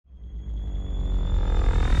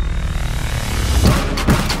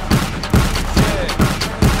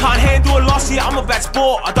last year, I'm a bad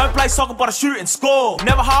sport. I don't play soccer, but I shoot and score.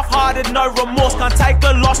 Never half-hearted, no remorse. Can't take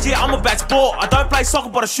a loss, yeah, I'm a bad sport. I don't play soccer,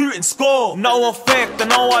 but I shoot and score. No effect, I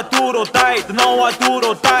know I do it all day. I know I do it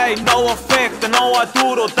all day. No effect, I know I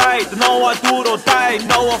do it all day. I know I do it all day.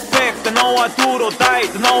 No effect, I know I do it all day.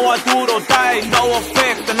 I know I do it all day. No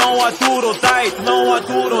effect, I know I do it all day. I know I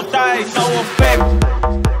do it all day. No effect.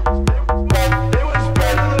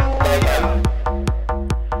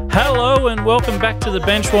 Hello and welcome back to the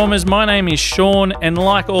Benchwarmers. My name is Sean, and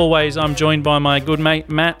like always, I'm joined by my good mate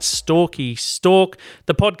Matt Storky. Stork,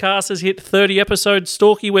 the podcast has hit 30 episodes.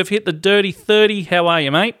 Storky, we've hit the dirty 30. How are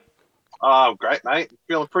you, mate? Oh, great, mate.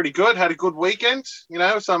 Feeling pretty good. Had a good weekend.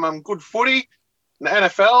 Some good footy. In the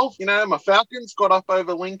NFL, my Falcons got up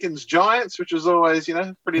over Lincoln's Giants, which was always,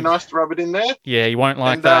 pretty nice to rub it in there. Yeah, you won't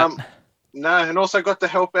like that. No, and also got to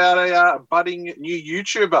help out a budding new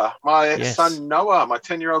YouTuber, my son Noah, my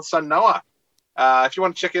 10-year-old son Noah. If you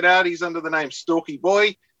want to check it out, he's under the name Storky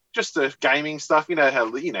Boy. Just the gaming stuff, you know how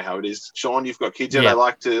it is, Sean. You've got kids, they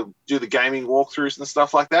like to do the gaming walkthroughs and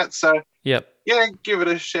stuff like that. So, give it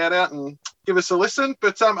a shout out and give us a listen.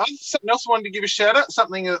 But something else I wanted to give a shout out,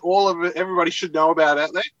 something that everybody should know about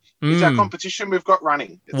out there, is our competition we've got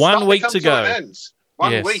running. It's 1 week to go.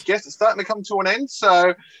 One week, yes, it's starting to come to an end.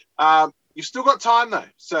 So, you've still got time, though.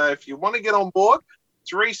 So if you want to get on board,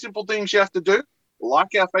 3 simple things you have to do. Like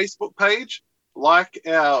our Facebook page, or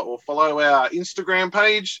follow our Instagram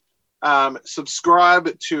page,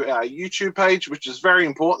 subscribe to our YouTube page, which is very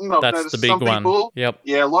important. I've noticed the big one. Yep.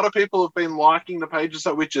 Yeah, a lot of people have been liking the pages,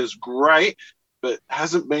 which is great, but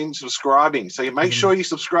hasn't been subscribing. So you make sure you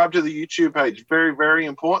subscribe to the YouTube page. Very, very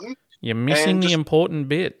important. You're missing the important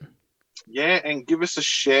bit. Yeah, and give us a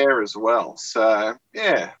share as well. So,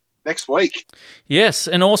 next week. Yes,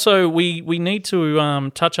 and also we need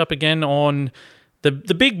to touch up again on the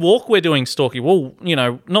big walk we're doing, Storky. Well,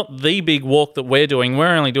 not the big walk that we're doing.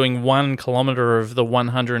 We're only doing 1 kilometre of the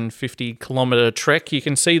 150-kilometre trek. You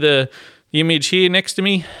can see the image here next to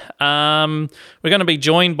me. We're going to be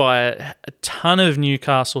joined by a ton of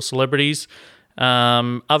Newcastle celebrities.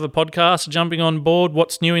 Other podcasts are jumping on board.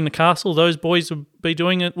 What's New in the Castle? Those boys will be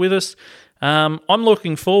doing it with us. I'm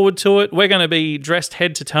looking forward to it. We're going to be dressed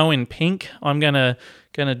head to toe in pink. I'm going to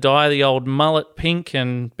dye the old mullet pink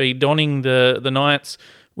and be donning the Knights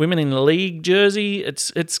Women in the League jersey.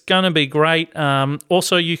 It's going to be great.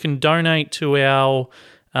 Also, you can donate to our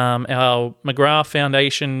McGrath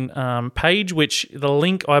Foundation page, which the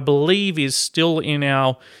link I believe is still in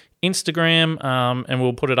our Instagram, and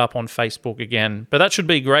we'll put it up on Facebook again. But that should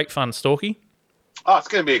be great fun, Storky. Oh, it's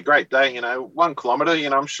going to be a great day. 1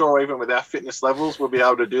 kilometre. I'm sure even with our fitness levels, we'll be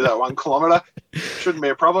able to do that 1 kilometre. Shouldn't be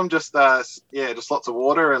a problem. Just lots of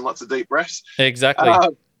water and lots of deep breaths. Exactly.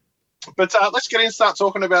 But let's get in and start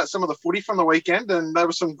talking about some of the footy from the weekend, and there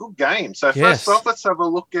were some good games. So first off, let's have a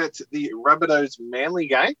look at the Rabbitohs-Manly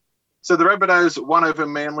game. So the Rabbitohs won over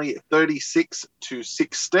Manly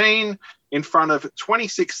 36-16 in front of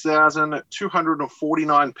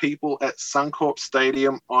 26,249 people at Suncorp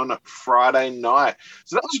Stadium on Friday night.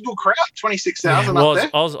 So that was a good crowd, 26,000 up there.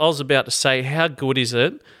 I was about to say, how good is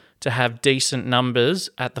it to have decent numbers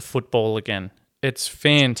at the football again? It's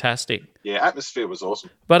fantastic. Yeah, atmosphere was awesome.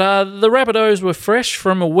 But the Rabbitohs were fresh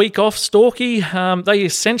from a week off, Storky. They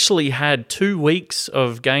essentially had 2 weeks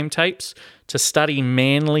of game tapes to study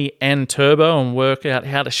Manly and Turbo and work out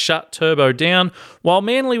how to shut Turbo down, while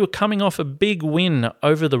Manly were coming off a big win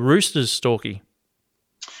over the Roosters, Storky.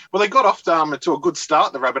 Well, they got off to a good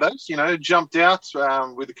start, the Rabbitohs, jumped out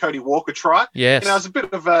with the Cody Walker try. Yes. It was a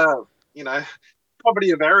bit of a,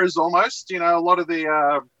 poverty of errors almost. A lot of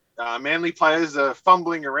the Manly players are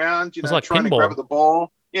fumbling around, like trying pinball. to grab at the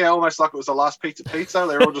ball. Yeah, almost like it was the last pizza.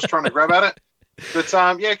 They're all just trying to grab at it. But,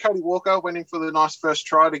 Cody Walker went in for the nice first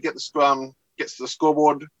try to get gets the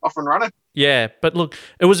scoreboard off and running. Yeah, but look,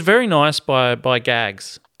 it was very nice by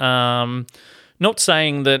Gags. Not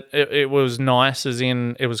saying that it was nice as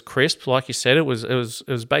in it was crisp, like you said. It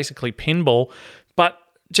was basically pinball, but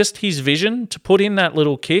just his vision to put in that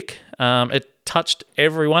little kick, it touched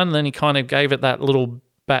everyone. Then he kind of gave it that little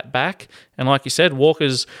bat back, and like you said,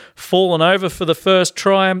 Walker's fallen over for the first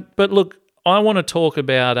try. But look, I want to talk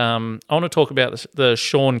about the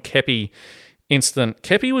Sean Keppie incident.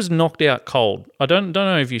 Keppie was knocked out cold. I don't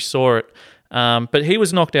know if you saw it, but he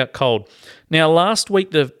was knocked out cold. Now, last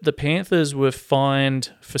week the Panthers were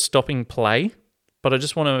fined for stopping play, but I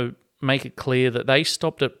just want to make it clear that they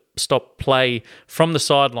stopped play from the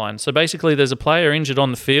sideline. So basically, there's a player injured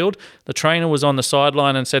on the field. The trainer was on the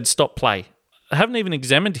sideline and said, "Stop play." I haven't even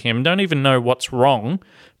examined him. Don't even know what's wrong,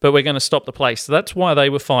 but we're going to stop the play. So that's why they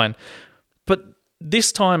were fined. But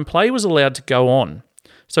this time, play was allowed to go on.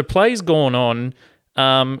 So play's gone on.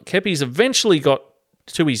 Kepi's eventually got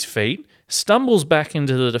to his feet, stumbles back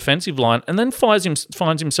into the defensive line, and then finds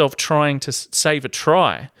himself trying to save a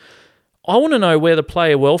try. I want to know where the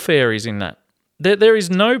player welfare is in that. There is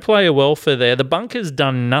no player welfare there. The bunker's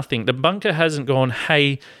done nothing. The bunker hasn't gone,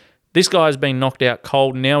 hey, this guy's been knocked out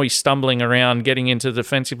cold. Now he's stumbling around, getting into the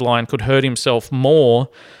defensive line, could hurt himself more.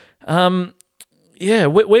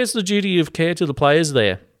 Where's the duty of care to the players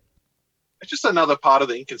there? It's just another part of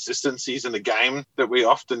the inconsistencies in the game that we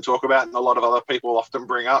often talk about and a lot of other people often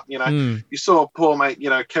bring up. You saw poor mate,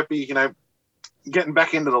 Kepi, getting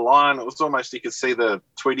back into the line. It was almost, you could see the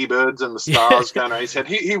Tweety birds and the stars going around his head.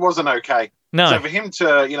 He wasn't okay. No. So for him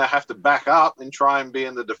to, have to back up and try and be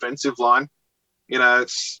in the defensive line,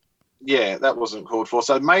 that wasn't called for.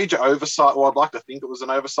 So major oversight. Well, I'd like to think it was an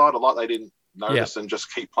oversight. I'd like they didn't notice and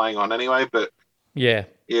just keep playing on anyway. But yeah,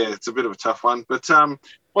 it's a bit of a tough one. But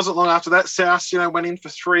wasn't long after that, South, went in for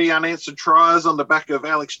 3 unanswered tries on the back of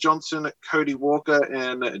Alex Johnson, Cody Walker,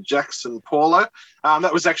 and Jackson Paulo.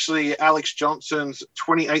 That was actually Alex Johnson's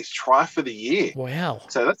 28th try for the year. Wow!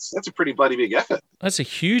 So that's a pretty bloody big effort. That's a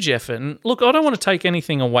huge effort. And look, I don't want to take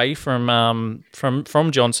anything away from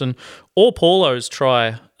Johnson or Paulo's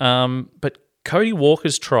try, but Cody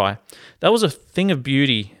Walker's try, that was a thing of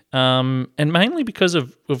beauty. And mainly because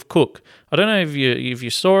of Cook. I don't know if you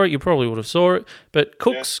saw it, you probably would have saw it, but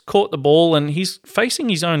Cook's caught the ball and he's facing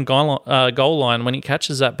his own goal line when he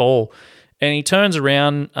catches that ball. And he turns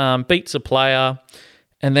around, beats a player,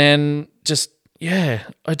 and then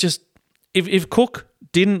if Cook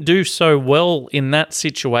didn't do so well in that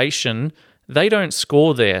situation, they don't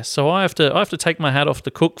score there. So I have to take my hat off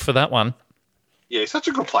to Cook for that one. Yeah, he's such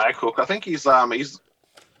a good player, Cook. I think he's I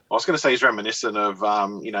was going to say he's reminiscent of,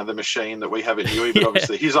 the machine that we have at Newey, but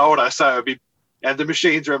obviously he's older, so and the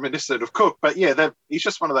machine's reminiscent of Cook. But yeah, he's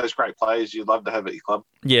just one of those great players you'd love to have at your club.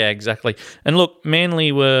 Yeah, exactly. And look,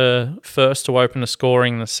 Manly were first to open the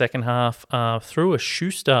scoring in the second half through a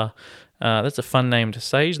Schuster. That's a fun name to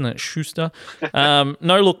say, isn't it? Schuster.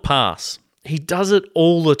 No-look pass. He does it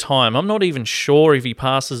all the time. I'm not even sure if he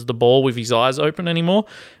passes the ball with his eyes open anymore.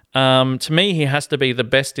 To me, he has to be the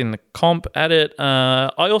best in the comp at it. I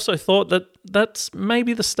also thought that's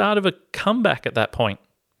maybe the start of a comeback at that point.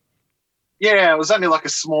 Yeah, it was only like a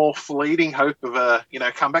small fleeting hope of a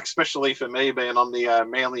comeback, especially for me being on the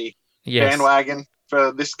Manly bandwagon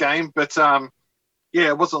for this game. But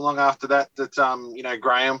it wasn't long after that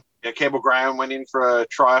Graham, Campbell Graham went in for a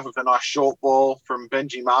try with a nice short ball from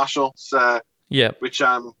Benji Marshall. So which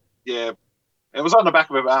it was on the back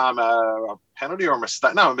of a penalty or a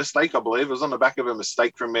mistake. No, a mistake, I believe. It was on the back of a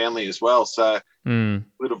mistake from Manly as well. So a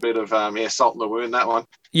little bit of salt in the wound, that one.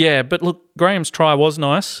 Yeah, but look, Graham's try was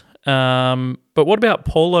nice. But what about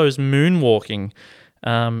Paulo's moonwalking?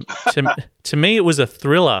 To me, it was a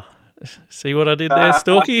thriller. See what I did there,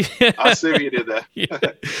 Storky? I see what you did there.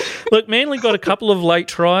 Look, Manly got a couple of late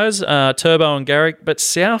tries, Turbo and Garrick, but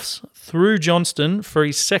Souths threw Johnston for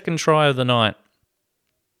his second try of the night.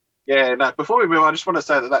 Yeah, no, before we move on, I just want to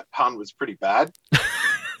say that pun was pretty bad.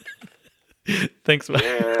 Thanks, mate.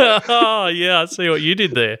 Yeah. Oh, yeah, I see what you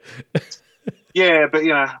did there. Yeah, but,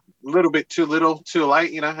 a little bit too little, too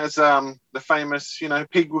late, as the famous,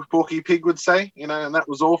 Porky Pig would say, and that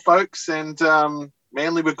was all, folks. And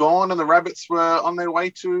Manly were gone and the Rabbits were on their way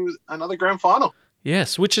to another grand final.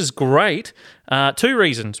 Yes, which is great. 2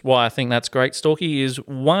 reasons why I think that's great, Storky, is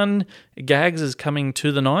 1, Gags is coming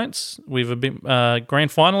to the Knights with a bit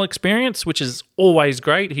grand final experience, which is always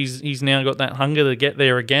great. He's now got that hunger to get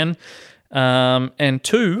there again. And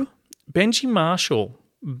 2, Benji Marshall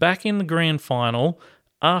back in the grand final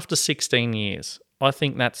after 16 years. I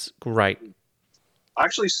think that's great. I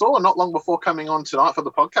actually saw not long before coming on tonight for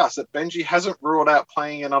the podcast that Benji hasn't ruled out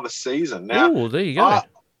playing another season. Now, there you go.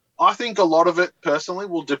 I think a lot of it, personally,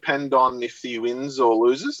 will depend on if he wins or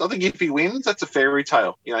loses. I think if he wins, that's a fairy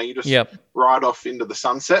tale. You just ride off into the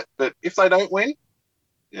sunset. But if they don't win,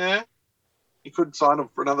 he could sign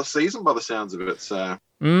up for another season by the sounds of it. So.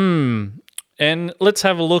 And let's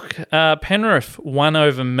have a look. Penrith won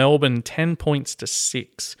over Melbourne 10 points to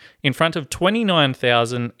 6 in front of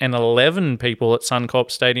 29,011 people at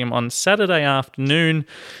Suncorp Stadium on Saturday afternoon.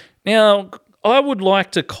 Now, I would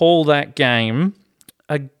like to call that game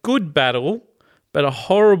a good battle, but a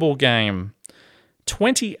horrible game.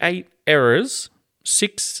 28 errors,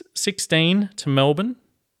 16 to Melbourne,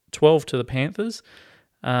 12 to the Panthers.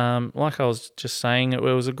 Like I was just saying, it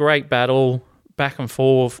was a great battle, back and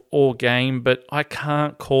forth all game, but I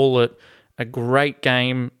can't call it a great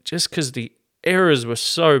game just because the errors were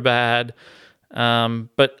so bad.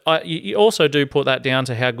 But you also do put that down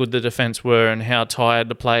to how good the defence were and how tired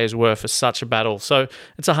the players were for such a battle. So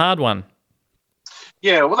it's a hard one.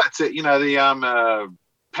 Yeah, well, that's it. The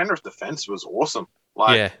Penrith defence was awesome.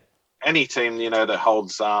 Any team, that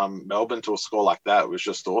holds Melbourne to a score like that was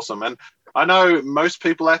just awesome. And I know most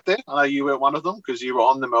people out there, I know you weren't one of them because you were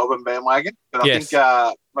on the Melbourne bandwagon, but I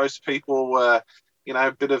think most people were,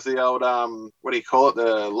 a bit of the old, what do you call it,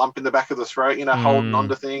 the lump in the back of the throat, holding on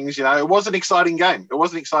to things. It was an exciting game. It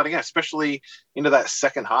was an exciting game, especially into that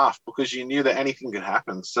second half because you knew that anything could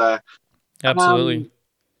happen. So, absolutely.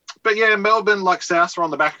 But yeah, Melbourne, like South, were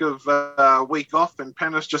on the back of a week off and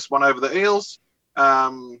Penrith just won over the Eels.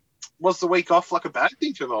 Was the week off like a bad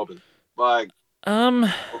thing for Melbourne? I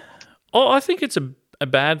think it's a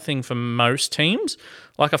bad thing for most teams.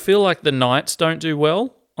 Like, I feel like the Knights don't do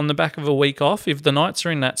well on the back of a week off. If the Knights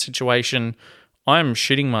are in that situation, I'm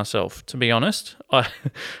shitting myself, to be honest. I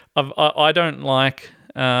don't like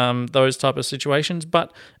those type of situations,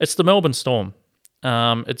 but it's the Melbourne Storm.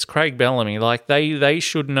 It's Craig Bellamy. Like, they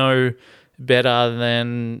should know better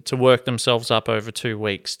than to work themselves up over 2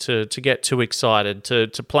 weeks, to get too excited,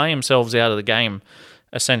 to play themselves out of the game,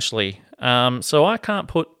 essentially. So I can't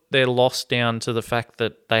put their loss down to the fact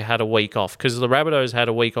that they had a week off, because the Rabbitohs had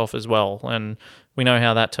a week off as well, and we know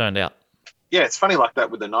how that turned out. Yeah, it's funny like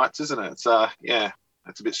that with the Knights, isn't it? It's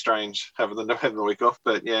it's a bit strange having the week off,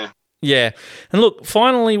 but yeah. Yeah, and look,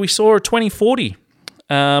 finally we saw a 20-40.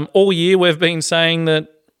 All year we've been saying that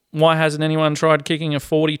why hasn't anyone tried kicking a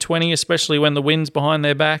 40-20, especially when the wind's behind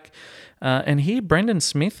their back? And here Brendan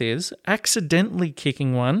Smith is accidentally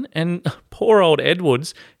kicking one, and poor old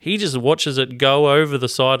Edwards, he just watches it go over the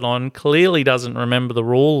sideline, clearly doesn't remember the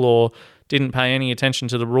rule or didn't pay any attention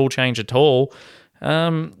to the rule change at all.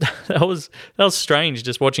 That was strange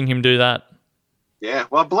just watching him do that. Yeah,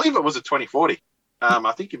 well, I believe it was a 20-40.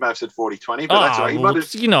 I think you may have said 40-20, but that's right.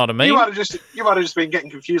 You know what I mean. You might have just been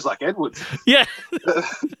getting confused like Edwards. Yeah.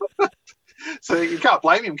 So you can't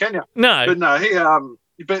blame him, can you? No.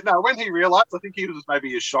 But no, when he realised, I think he was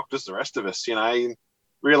maybe as shocked as the rest of us. He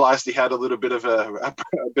realised he had a little bit of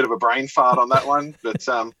a brain fart on that one. But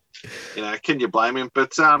can you blame him?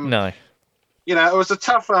 But no. It was a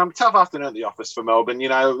tough afternoon at the office for Melbourne. It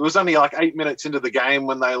was only like 8 minutes into the game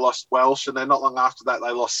when they lost Welsh, and then not long after that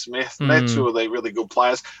they lost Smith. And they're two of the really good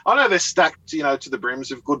players. I know they're stacked, to the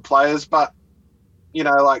brims of good players, but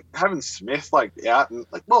like having Smith out and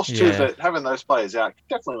Welsh too, but having those players out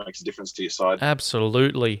definitely makes a difference to your side.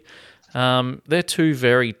 Absolutely. They're two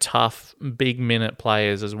very tough, big minute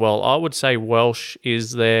players as well. I would say Welsh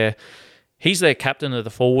is he's their captain of the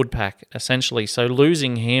forward pack, essentially. So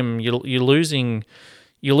losing him, you're losing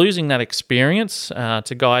that experience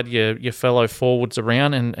to guide your fellow forwards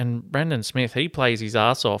around. And Brendan Smith, he plays his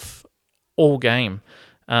ass off all game.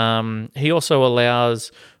 He also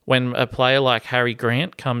allows, when a player like Harry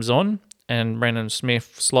Grant comes on and Brendan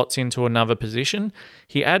Smith slots into another position,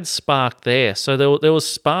 he adds spark there. So there was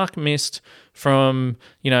spark missed from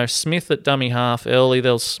Smith at dummy half early.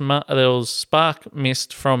 There was spark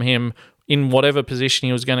missed from him in whatever position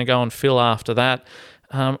he was going to go and fill after that.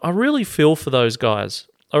 I really feel for those guys.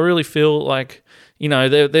 I really feel like,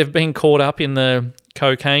 they've been caught up in the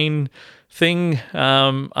cocaine thing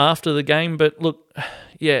after the game. But look,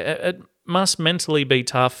 it must mentally be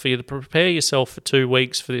tough for you to prepare yourself for 2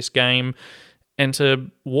 weeks for this game and to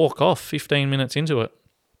walk off 15 minutes into it.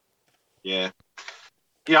 Yeah.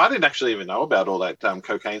 Yeah, I didn't actually even know about all that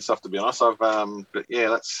cocaine stuff, to be honest. But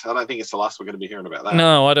yeah, I don't think it's the last we're going to be hearing about that.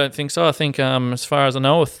 No, I don't think so. I think, as far as I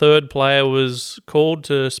know, a third player was called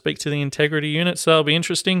to speak to the integrity unit, so that'll be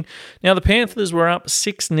interesting. Now, the Panthers were up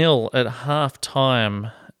 6-0 at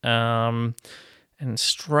half-time, and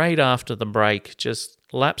straight after the break, just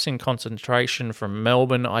lapse in concentration from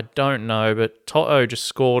Melbourne. I don't know, but Toto just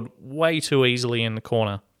scored way too easily in the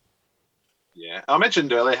corner. Yeah, I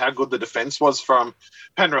mentioned earlier how good the defence was from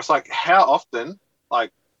Penrith. How often,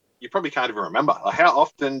 you probably can't even remember, how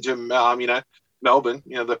often do, Melbourne,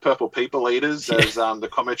 the purple people eaters, as the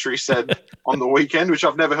commentary said on the weekend, which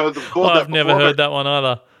I've never heard them called that before. I've never heard that one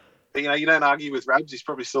either. You don't argue with Rabs. He's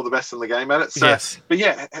probably still the best in the game at it. So, yes. But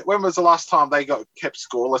yeah, when was the last time they got kept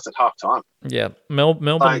scoreless at half time? Yeah,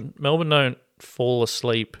 Melbourne don't fall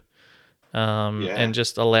asleep and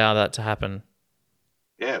just allow that to happen.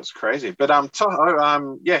 Yeah, it was crazy. But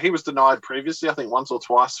Toho, he was denied previously, I think once or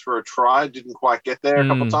twice for a try. Didn't quite get there a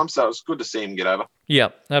couple of times, so it was good to see him get over. Yeah,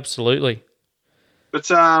 absolutely. But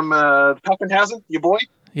Pappenhausen, your boy?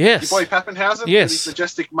 Yes. Your boy Pappenhausen? Yes. With his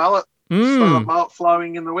majestic mullet, mullet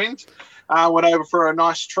flowing in the wind. Went over for a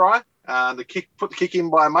nice try. Put the kick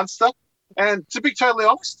in by Munster. And to be totally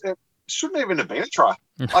honest, it shouldn't even have been a try.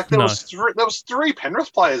 Like there was three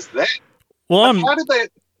Penrith players there. Well, like,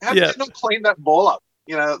 how did they not clean that ball up?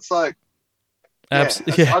 You know, it's like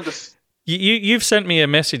You've sent me a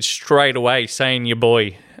message straight away saying your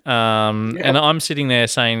boy. And I'm sitting there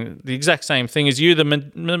saying the exact same thing as you. The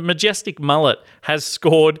majestic mullet has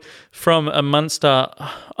scored from a Munster.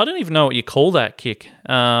 I don't even know what you call that kick.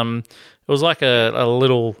 It was like a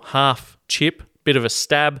little half chip, bit of a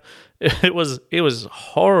stab. It was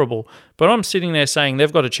horrible. But I'm sitting there saying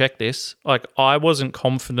they've got to check this. Like, I wasn't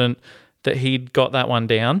confident that he'd got that one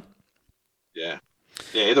down. Yeah.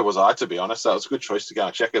 Yeah, either was I, to be honest. That was a good choice to go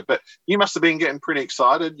and check it. But you must have been getting pretty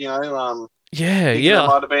excited, you know. Yeah. There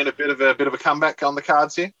might have been a bit of a comeback on the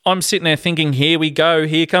cards here. I'm sitting there thinking, here we go,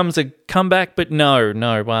 here comes a comeback, but no,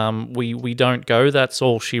 we don't go. That's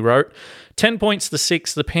all she wrote. 10 points to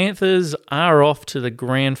 6. The Panthers are off to the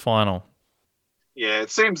grand final. Yeah,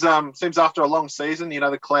 it seems after a long season, you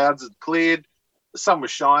know, the clouds had cleared, the sun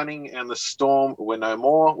was shining, and the storm were no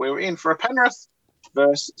more. We were in for a Penrith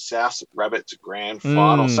versus South Rabbits grand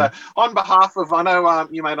final. So on behalf of, I know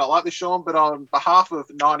you may not like this, Sean, but on behalf of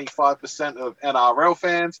 95% of NRL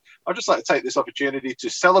fans, I'd just like to take this opportunity to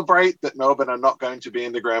celebrate that Melbourne are not going to be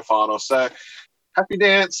in the grand final. So happy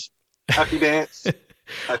dance, happy dance,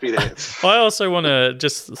 happy dance. I also want to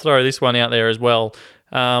just throw this one out there as well.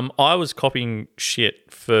 I was copying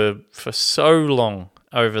shit for so long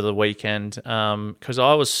over the weekend because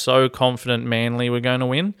I was so confident Manly were going to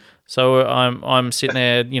win. So I'm sitting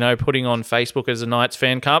there, you know, putting on Facebook as a Knights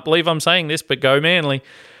fan. Can't believe I'm saying this, but go Manly.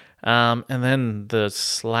 And then the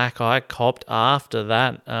slack I copped after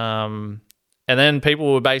that. And then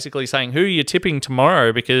people were basically saying, who are you tipping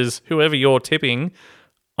tomorrow? Because whoever you're tipping,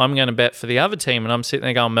 I'm going to bet for the other team. And I'm sitting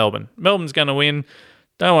there going, Melbourne. Melbourne's going to win.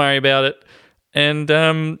 Don't worry about it. And,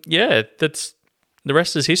 that's the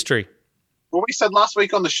rest is history. Well, we said last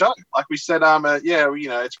week on the show, like we said, you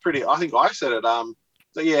know, it's pretty, I think I said it,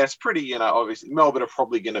 so, yeah, it's pretty, you know, obviously Melbourne are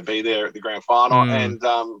probably going to be there at the grand final. And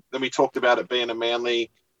then we talked about it being a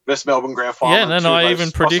Manly versus Melbourne grand final. Yeah, and then I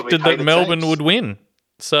even predicted that Melbourne would win.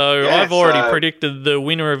 So I've already predicted the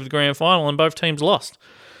winner of the grand final and both teams lost.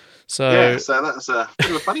 So that's a bit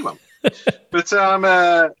of a funny one. But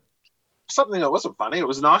something that wasn't funny, it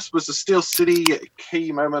was nice, was the Steel City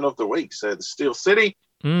key moment of the week. So the Steel City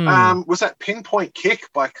was that pinpoint kick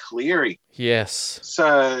by Cleary. Yes.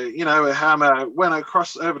 So, you know, went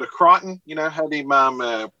across over to Crichton, you know, had him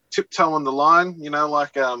tiptoeing the line, you know,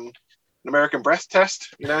 like an American breath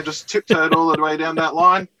test, you know, just tiptoed all the way down that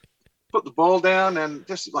line, put the ball down, and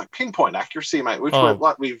just like pinpoint accuracy, mate, which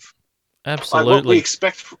we've absolutely.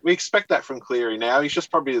 Like, we expect that from Cleary now. He's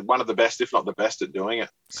just probably one of the best, if not the best, at doing it.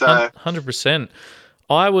 So 100%.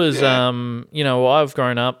 I was, you know, I've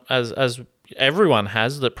grown up as everyone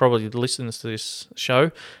has that probably listens to this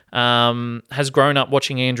show, has grown up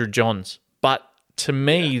watching Andrew Johns. But to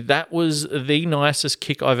me, that was the nicest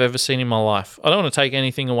kick I've ever seen in my life. I don't want to take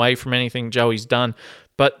anything away from anything Joey's done,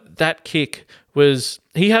 but that kick was,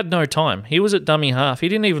 he had no time. He was at dummy half. He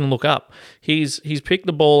didn't even look up. He's picked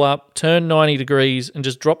the ball up, turned 90 degrees, and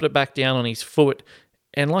just dropped it back down on his foot.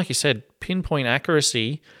 And like you said, pinpoint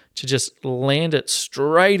accuracy to just land it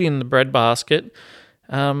straight in the breadbasket.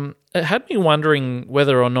 It had me wondering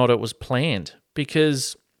whether or not it was planned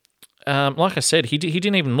because, like I said, he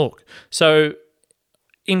didn't even look. So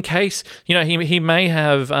in case, you know, he may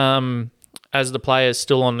have, as the player's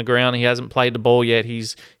still on the ground, he hasn't played the ball yet.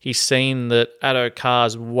 He's seen that Addo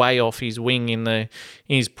Carr's way off his wing in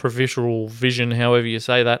his peripheral vision, however you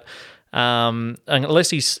say that. Unless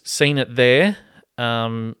he's seen it there,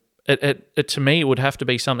 it to me it would have to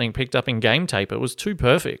be something picked up in game tape. It was too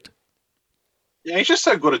perfect. Yeah, he's just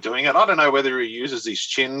so good at doing it. I don't know whether he uses his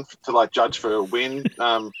chin to like judge for wind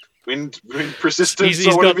persistence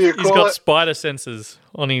or whatever you call it. He's got spider senses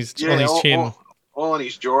on his chin. All on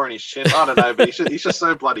his jaw and his chin. I don't know, but he's just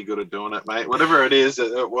so bloody good at doing it, mate. Whatever it is,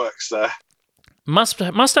 it works. So. Must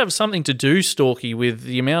have something to do, Storky, with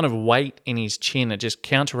the amount of weight in his chin. It just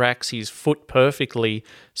counteracts his foot perfectly,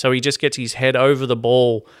 so he just gets his head over the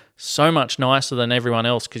ball so much nicer than everyone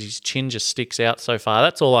else because his chin just sticks out so far.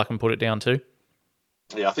 That's all I can put it down to.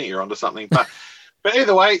 Yeah, I think you're onto something. But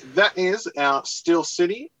either way, that is our Steel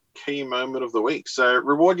City key moment of the week. So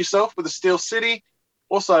reward yourself with the Steel City.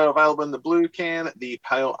 Also available in the blue can, the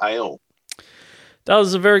Pale Ale. That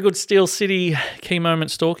was a very good Steel City key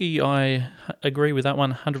moment, Storky. I agree with that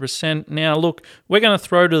 100%. Now, look, we're going to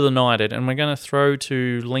throw to the United and we're going to throw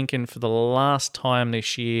to Lincoln for the last time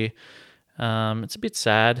this year. It's a bit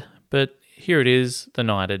sad, but here it is, the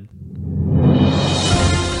United.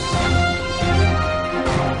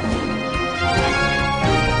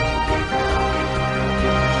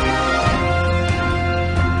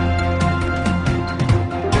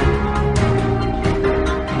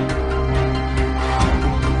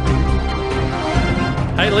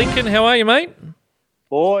 G'day, Lincoln. How are you, mate?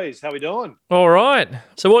 Boys, how we doing? All right.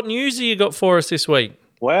 So what news have you got for us this week?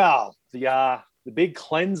 Wow, the big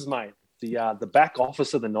cleanse, mate. The back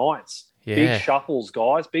office of the Knights. Yeah. Big shuffles,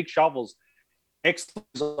 guys. Big shuffles. Excellent,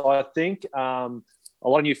 I think. A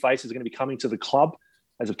lot of new faces are going to be coming to the club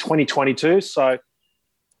as of 2022. So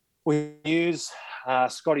we use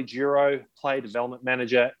Scotty Giro, player development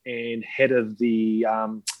manager and head of the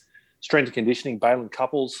strength and conditioning, Balin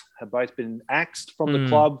Couples, have both been axed from the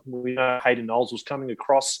club. We know Hayden Knowles was coming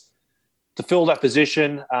across to fill that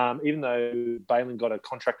position. Even though Balin got a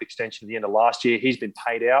contract extension at the end of last year, he's been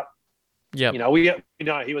paid out. Yeah. We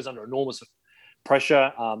know he was under enormous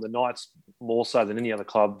pressure. The Knights, more so than any other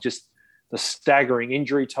club, just the staggering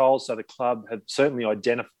injury toll. So the club had certainly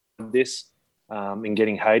identified this in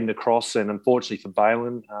getting Hayden across. And unfortunately for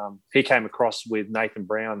Balin, he came across with Nathan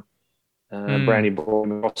Brown. Brownie brought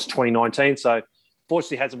him across 2019. So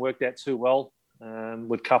fortunately hasn't worked out too well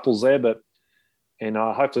with Couples there. But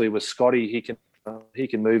hopefully with Scotty, he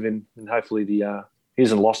can move in and hopefully he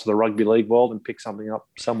hasn't lost to the rugby league world and pick something up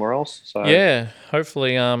somewhere else. So yeah,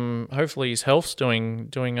 hopefully his health's doing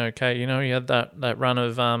okay. You know, he had that run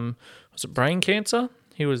of was it brain cancer?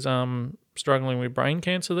 He was struggling with brain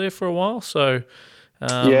cancer there for a while. So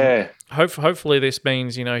hopefully this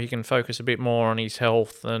means he can focus a bit more on his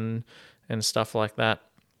health and stuff like that.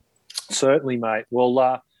 Certainly, mate.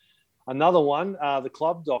 Well, another one, the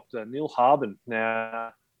club doctor, Neil Harbin.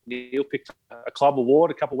 Now, Neil picked a club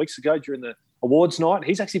award a couple of weeks ago during the awards night.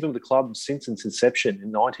 He's actually been with the club since its inception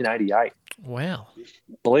in 1988. Wow.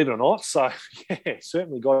 Believe it or not. So, yeah,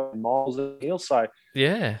 certainly got miles of Neil. So,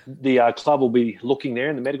 yeah, the club will be looking there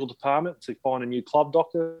in the medical department to find a new club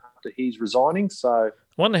doctor after he's resigning. So,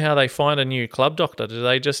 I wonder how they find a new club doctor. Do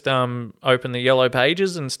they just open the yellow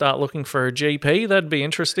pages and start looking for a GP? That'd be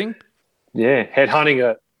interesting. Yeah,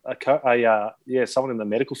 headhunting someone in the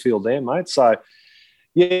medical field there, mate. So,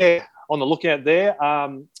 yeah, on the lookout there.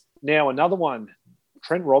 Now another one,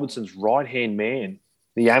 Trent Robinson's right-hand man,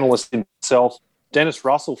 the analyst himself, Dennis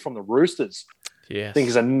Russell from the Roosters. Yes. I think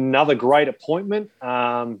is another great appointment,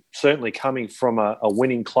 certainly coming from a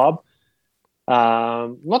winning club.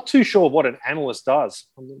 Not too sure what an analyst does.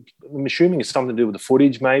 I'm assuming it's something to do with the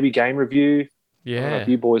footage, maybe game review. Yeah. I don't know if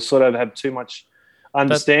you boys sort of have too much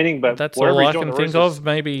understanding, but that's all I can think of.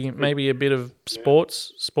 Maybe a bit of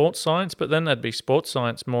sports science, but then that'd be sports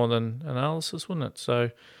science more than analysis, wouldn't it?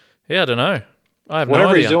 So, yeah, I don't know. I have whatever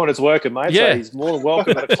no idea. He's doing, it's working, mate. Yeah. So he's more than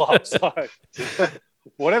welcome at the club. So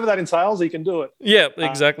whatever that entails, he can do it. Yeah,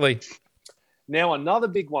 exactly. Now another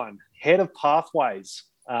big one, head of pathways.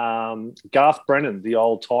 Garth Brennan, the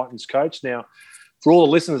old Titans coach. Now, for all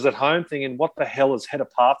the listeners at home thinking, what the hell is head of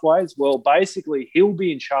pathways? Well, basically, he'll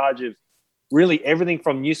be in charge of really everything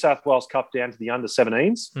from New South Wales Cup down to the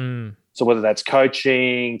under-17s. So whether that's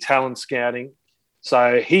coaching, talent scouting.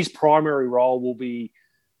 So his primary role will be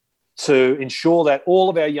to ensure that all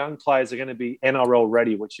of our young players are going to be NRL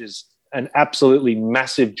ready, which is an absolutely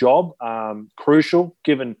massive job, crucial,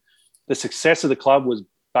 given the success of the club was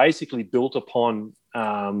basically built upon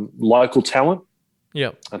local talent.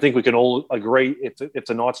 Yeah, I think we can all agree if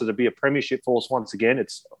the Knights are to be a premiership force once again,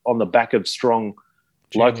 it's on the back of strong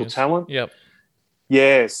local talent. Yep.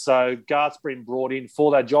 Yeah, so Garth's been brought in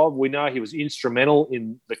for that job. We know he was instrumental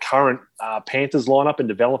in the current Panthers lineup and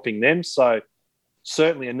developing them. So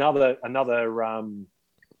certainly another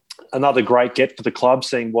great get for the club,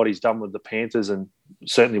 seeing what he's done with the Panthers and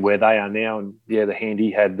certainly where they are now, and yeah, the hand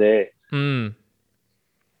he had there.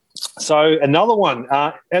 So another one,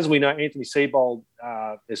 as we know, Anthony Seibold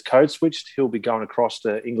is code switched. He'll be going across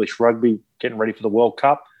to English rugby, getting ready for the World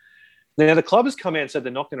Cup. Now, the club has come out and said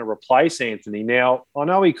they're not going to replace Anthony. Now, I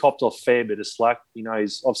know he copped off a fair bit of slack.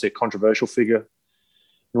 He's obviously a controversial figure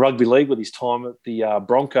in rugby league with his time at the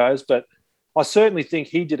Broncos, but I certainly think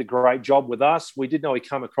he did a great job with us. We did know he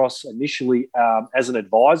come across initially as an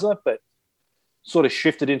advisor, but sort of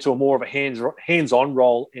shifted into a more of a hands-on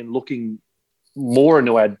role and looking more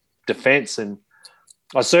into our defence. And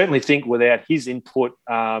I certainly think without his input,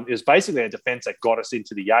 it was basically a defence that got us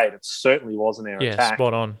into the 8. It certainly wasn't our attack. Yeah,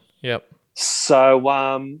 spot on. Yep.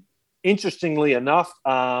 So, interestingly enough,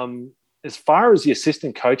 as far as the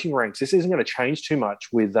assistant coaching ranks, this isn't going to change too much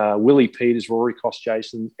with Willie Peters, Rory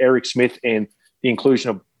Koss-Jason, Eric Smith, and the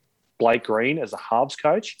inclusion of Blake Green as a halves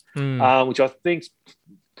coach, which I think is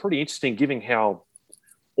pretty interesting given how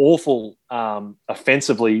awful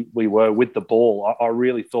offensively we were with the ball. I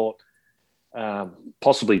really thought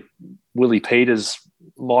possibly Willie Peters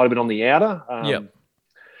might have been on the outer.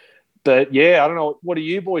 But, yeah, I don't know. What do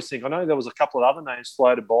you boys think? I know there was a couple of other names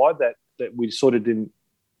floated by that we sort of didn't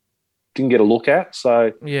didn't get a look at.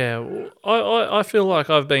 So yeah, I feel like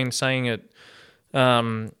I've been saying it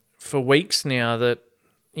for weeks now that,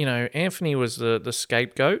 Anthony was the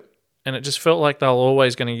scapegoat, and it just felt like they were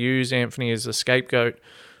always going to use Anthony as the scapegoat,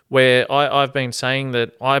 where I've been saying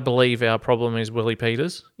that I believe our problem is Willie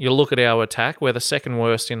Peters. You look at our attack, we're the second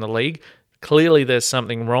worst in the league. Clearly there's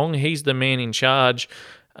something wrong. He's the man in charge.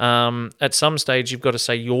 At some stage, you've got to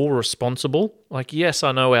say you're responsible. Like, yes,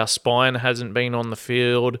 I know our spine hasn't been on the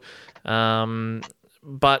field,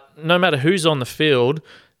 but no matter who's on the field,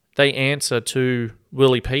 they answer to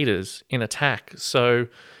Willie Peters in attack. So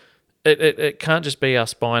it can't just be our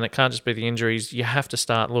spine. It can't just be the injuries. You have to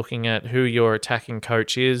start looking at who your attacking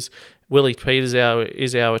coach is. Willie Peters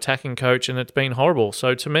is our attacking coach, and it's been horrible.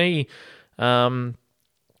 So to me,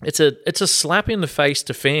 it's a slap in the face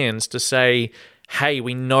to fans to say, hey,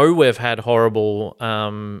 we know we've had horrible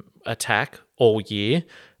attack all year,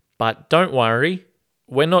 but don't worry,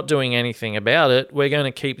 we're not doing anything about it. We're going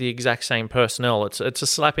to keep the exact same personnel. It's a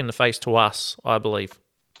slap in the face to us, I believe.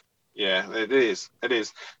 Yeah, it is. It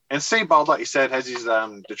is. And Seabold, like you said, has his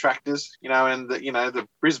detractors, and the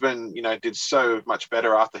Brisbane, did so much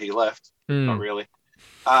better after he left. Not really.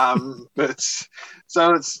 But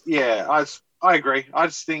so it's, I agree. I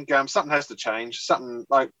just think something has to change. Something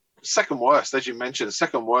like second worst, as you mentioned,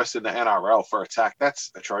 second worst in the NRL for attack.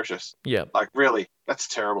 That's atrocious. Yeah. Like, really, that's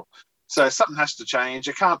terrible. So something has to change.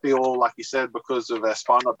 It can't be all, like you said, because of our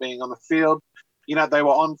spine not being on the field. They were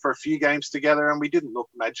on for a few games together, and we didn't look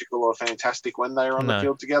magical or fantastic when they were on the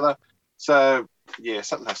field together. So, yeah,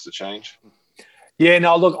 something has to change. Yeah,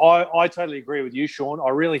 no, look, I totally agree with you, Sean. I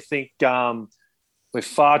really think we're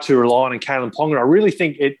far too reliant on Kalen Ponga. I really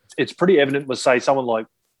think it's pretty evident with, say, someone like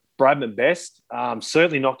Bradman Best,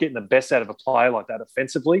 certainly not getting the best out of a player like that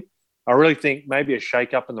offensively. I really think maybe a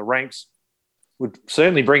shake-up in the ranks would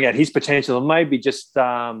certainly bring out his potential, and maybe just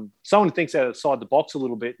someone who thinks outside the box a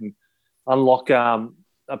little bit and unlock a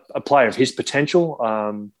player of his potential.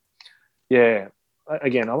 Again,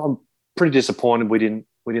 I'm pretty disappointed we didn't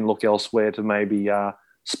look elsewhere to maybe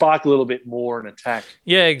spark a little bit more in attack.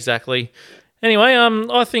 Yeah, exactly. Anyway,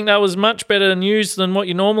 I think that was much better news than what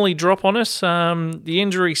you normally drop on us. The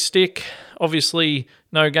injury stick, obviously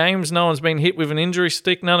no games. No one's been hit with an injury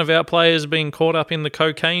stick. None of our players have been caught up in the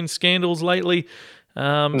cocaine scandals lately.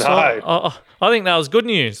 No. So I think that was good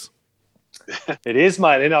news. It is,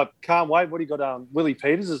 mate. And I can't wait. What do you got? Willie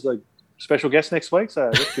Peters is the special guest next week,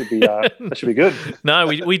 so that should be good. No,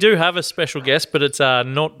 we do have a special guest, but it's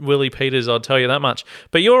not Willie Peters, I'll tell you that much.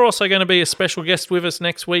 But you're also going to be a special guest with us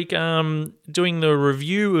next week, doing the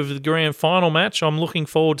review of the grand final match. I'm looking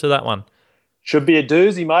forward to that one. Should be a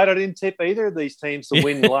doozy, mate. I didn't tip either of these teams to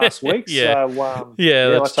win last week. Yeah. So,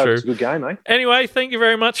 that's true. It's a good game, mate. Anyway, thank you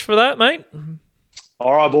very much for that, mate.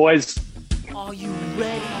 All right, boys. Are you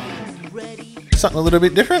ready? Something a little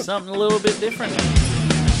bit different. Something a little bit different.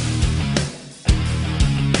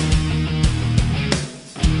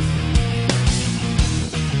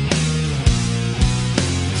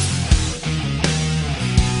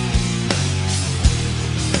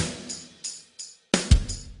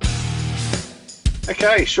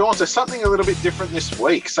 Okay, Sean, so something a little bit different this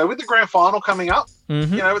week. So with the grand final coming up,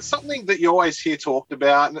 it's something that you always hear talked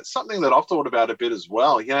about, and it's something that I've thought about a bit as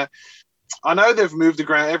well. I know they've moved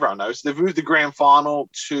everyone knows, they've moved the grand final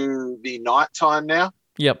to the night time now.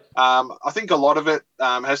 Yep. I think a lot of it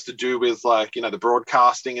has to do with, the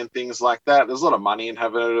broadcasting and things like that. There's a lot of money in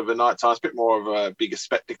having it over night time. It's a bit more of a bigger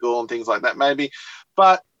spectacle and things like that, maybe.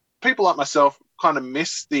 But people like myself kind of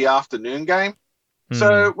miss the afternoon game.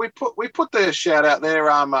 So we put the shout out there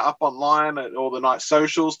up online at all the night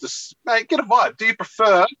socials to get a vibe. Do you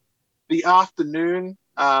prefer the afternoon,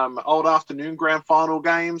 old afternoon grand final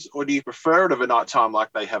games, or do you prefer it of a night time like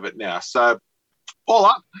they have it now? So all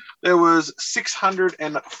up, there was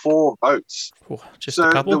 604 votes. Just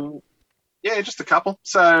a couple? Just a couple.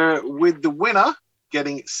 So with the winner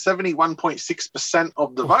getting 71.6%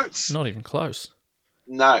 of the votes. Not even close.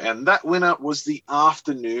 No, and that winner was the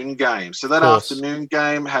afternoon game. So that afternoon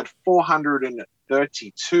game had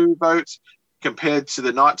 432 votes compared to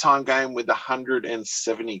the nighttime game with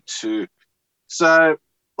 172. So,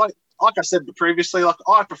 like I said previously,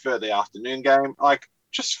 I prefer the afternoon game.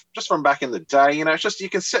 Just from back in the day, it's just you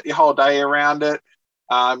can set your whole day around it.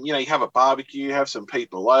 You have a barbecue, you have some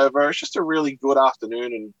people over. It's just a really good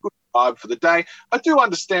afternoon and good vibe for the day. I do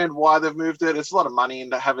understand why they've moved it. It's a lot of money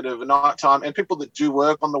into having it overnight time, and people that do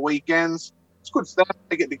work on the weekends, it's good stuff.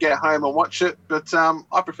 They get home and watch it, but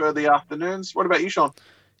I prefer the afternoons. What about you, Sean?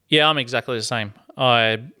 Yeah, I'm exactly the same.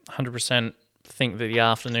 I 100% think that the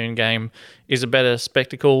afternoon game is a better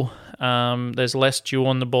spectacle. There's less dew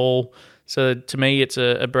on the ball. So to me, it's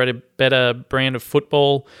a better brand of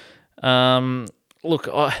football. Look,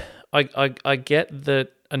 I get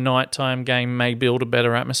that a nighttime game may build a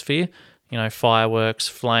better atmosphere. You know, fireworks,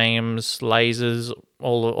 flames, lasers,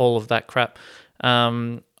 all of that crap.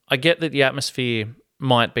 I get that the atmosphere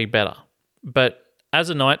might be better. But as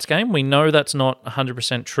a night's game, we know that's not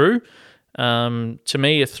 100% true. To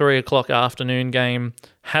me, a 3 o'clock afternoon game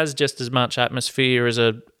has just as much atmosphere as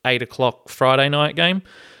a 8 o'clock Friday night game.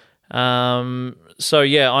 So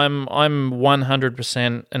yeah, I'm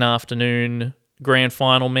 100% an afternoon grand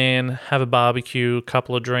final man. Have a barbecue, a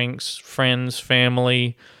couple of drinks, friends,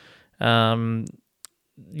 family.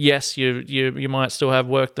 Yes, you might still have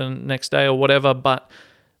work the next day or whatever, but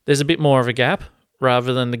there's a bit more of a gap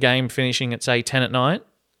rather than the game finishing at say 10 at night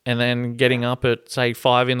and then getting up at say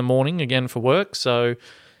 5 in the morning again for work. So,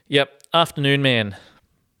 yep, afternoon man.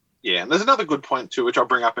 Yeah, and there's another good point too, which I'll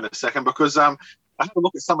bring up in a second because I had a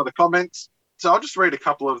look at some of the comments. So I'll just read a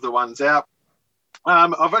couple of the ones out.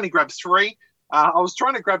 I've only grabbed 3. I was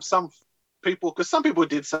trying to grab some people, because some people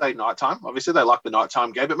did say nighttime. Obviously, they like the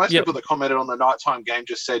nighttime game, but most people that commented on the nighttime game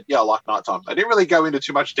just said, yeah, I like nighttime. They didn't really go into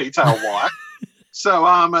too much detail why. So,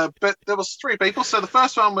 but there was 3 people. So the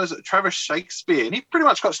first one was Travis Shakespeare, and he pretty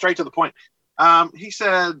much got straight to the point. He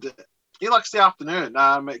said he likes the afternoon,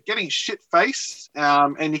 getting shit-faced,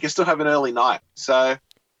 and you can still have an early night. So,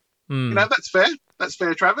 you know, that's fair. That's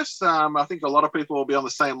fair, Travis. I think a lot of people will be on the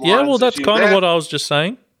same line. Yeah, well, that's kind of what I was just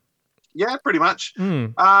saying. Yeah, pretty much.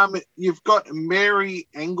 You've got Mary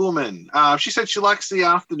Engelman. She said she likes the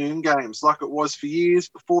afternoon games like it was for years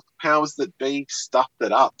before the powers that be stuffed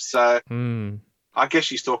it up. So I guess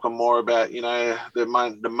she's talking more about, you know, the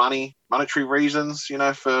monetary reasons, you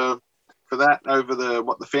know, for that over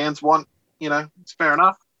what the fans want. You know, it's fair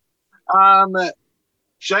enough.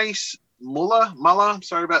 Jace Muller,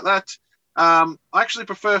 sorry about that. I actually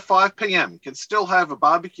prefer 5 p.m. Can still have a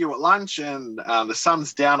barbecue at lunch and the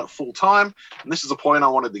sun's down at full time. And this is a point I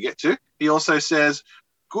wanted to get to. He also says,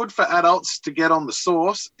 good for adults to get on the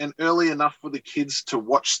sauce and early enough for the kids to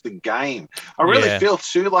watch the game. I really feel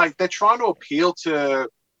too like they're trying to appeal to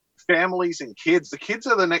families and kids. The kids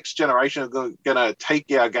are the next generation going to take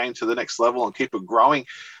our game to the next level and keep it growing.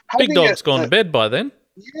 Big Dog's gone to bed by then.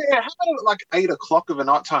 Yeah, how about it like 8 o'clock of a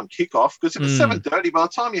nighttime kickoff? Because if it's 7:30, by the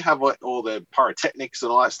time you have all the pyrotechnics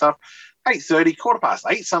and all that stuff, 8:30,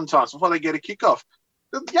 8:15 sometimes before they get a kickoff.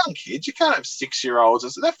 The young kids, you can't have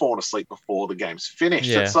 6-year-olds. They're falling asleep before the game's finished.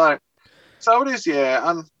 Yeah. It's like, so it is, yeah.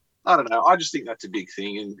 I don't know. I just think that's a big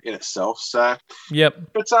thing in itself. So, yep.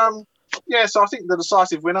 But, yeah, so I think the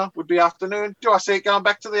decisive winner would be afternoon. Do I see it going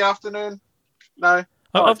back to the afternoon? No.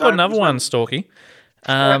 I've got another one, Storky.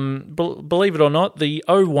 Believe it or not, the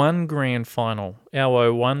 01 Grand Final,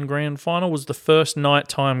 our 01 Grand Final was the first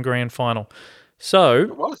nighttime Grand Final.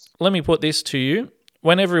 So, let me put this to you.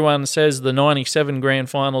 When everyone says the 97 Grand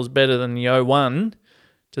Final is better than the 01,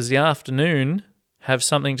 does the afternoon have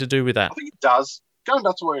something to do with that? I think it does. Going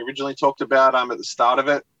back to what we originally talked about at the start of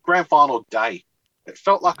it, Grand Final day. It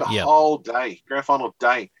felt like a whole day, Grand Final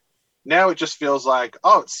day. Now it just feels like,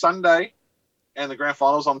 oh, it's Sunday and the Grand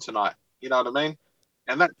Final's on tonight. You know what I mean?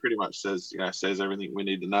 And that pretty much says everything we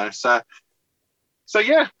need to know. So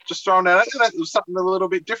yeah, just throwing that out there. That was something a little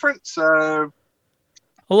bit different. So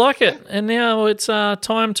I like it. And now it's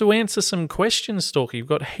time to answer some questions, Storky. We've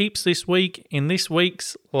got heaps this week in this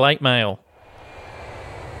week's Late Mail.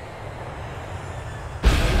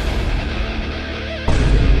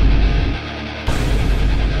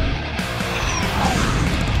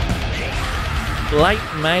 Late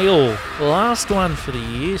mail, last one for the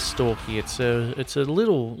year, Storky. It's a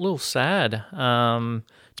little sad.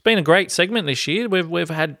 It's been a great segment this year. We've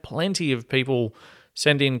had plenty of people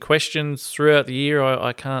send in questions throughout the year.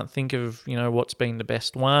 I can't think of what's been the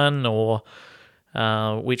best one or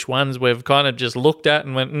which ones we've kind of just looked at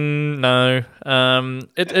and went no.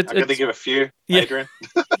 I can think of a few, Adrian.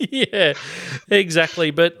 Yeah,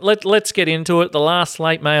 exactly. But let's get into it. The last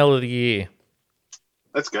late mail of the year.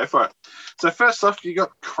 Let's go for it. So first off, you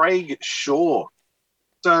got Craig Shaw.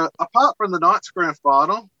 So apart from the Knights Grand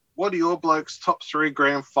Final, what are your blokes' top 3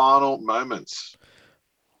 Grand Final moments?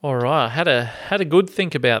 All right, had a good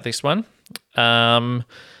think about this one. I'll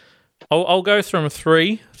go through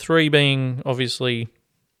 3. 3 being obviously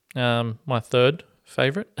my third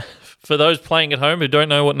favourite. For those playing at home who don't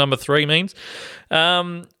know what number 3 means,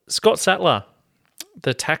 Scott Sattler.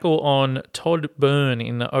 The tackle on Todd Byrne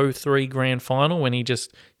in the 03 Grand Final when he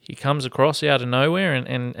comes across out of nowhere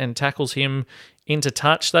and tackles him into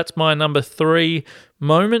touch. That's my number 3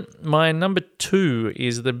 moment. My number 2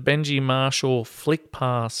 is the Benji Marshall flick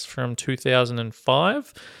pass from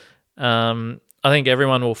 2005. I think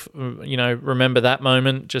everyone will, remember that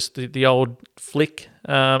moment, just the old flick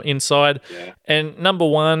inside. Yeah. And number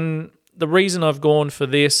one, the reason I've gone for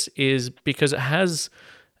this is because it has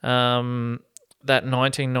that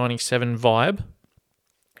 1997 vibe.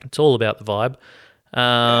 It's all about the vibe.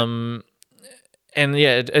 And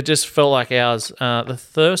it just felt like ours. The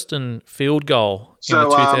Thurston field goal in the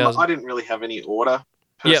 2000s. I didn't really have any order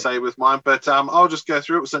per se with mine, but I'll just go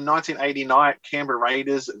through. It was the 1989 Canberra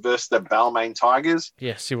Raiders versus the Balmain Tigers.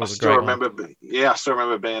 Yes, it was a great one. Yeah, I still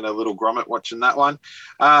remember being a little grommet watching that one.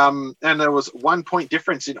 And there was 1 point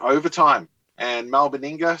difference in overtime. And Mal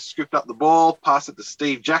Beninga scooped up the ball, passed it to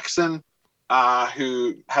Steve Jackson,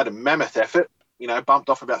 who had a mammoth effort. Bumped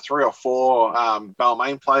off about 3 or 4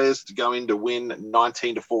 Balmain players to go in to win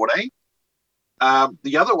 19-14.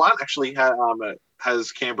 The other one actually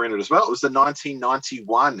has Canberra in it as well. It was the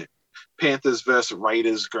 1991 Panthers versus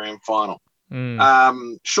Raiders Grand Final.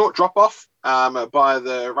 Short drop-off by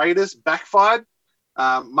the Raiders, backfired.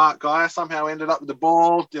 Mark Geyer somehow ended up with the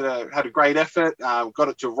ball, had a great effort, got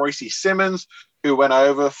it to Royce Simmons, who went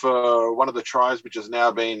over for one of the tries, which has now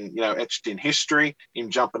been etched in history, him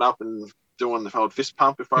jumping up and doing the old fist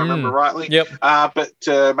pump, if I remember rightly. Yep. But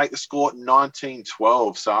to make the score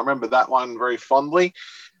 19-12. So I remember that one very fondly.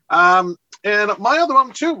 And my other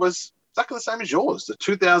one too was exactly the same as yours, the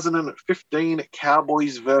 2015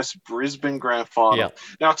 Cowboys versus Brisbane Grand Final. Yep.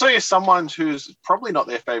 Now, I'll tell you someone who's probably not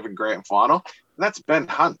their favourite Grand Final, and that's Ben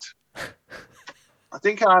Hunt. I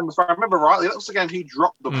think, if I remember rightly, that was the game he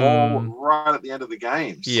dropped the ball right at the end of the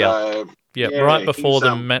game. So, right before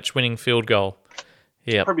the match-winning field goal.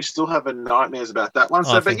 Yeah, probably still having nightmares about that one.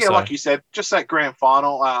 So, like you said, just that grand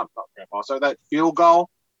final, not grand final, so that field goal.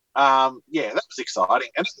 That was exciting.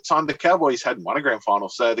 And at the time, the Cowboys hadn't won a grand final,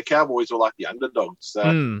 so the Cowboys were like the underdogs. So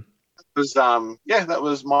it was, that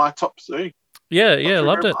was my top 3. Yeah,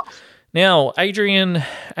 loved it. Now, Adrian's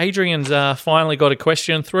finally got a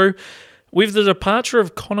question through. With the departure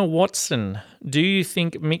of Connor Watson, do you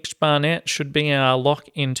think Mitch Barnett should be our lock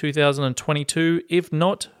in 2022? If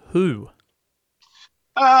not, who?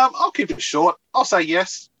 I'll keep it short. I'll say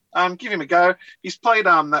yes. Give him a go. He's played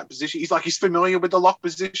that position. He's familiar with the lock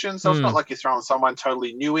position, so it's not like you're throwing someone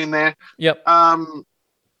totally new in there. Yep.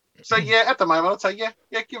 So at the moment, I'd say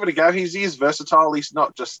give it a go. He is versatile. He's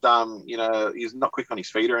not just he's not quick on his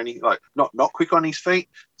feet or anything, like not quick on his feet.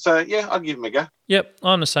 So I'd give him a go. Yep,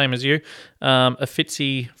 I'm the same as you. A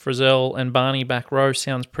Fitzy, Frizzell, and Barney back row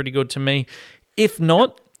sounds pretty good to me. If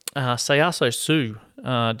not, Sayaso Sue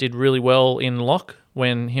did really well in lock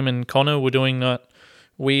when him and Connor were doing that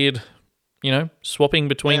weird, swapping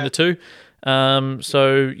between the two. Barney,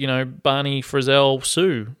 Frizzell,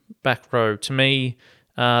 Sue back row, to me,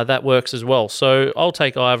 that works as well. So I'll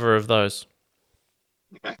take either of those.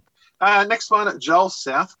 Okay. Next one, Joel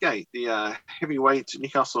Southgate, the heavyweight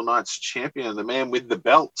Newcastle Knights champion, the man with the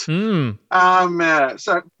belt. Mm.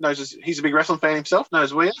 He's a big wrestling fan himself,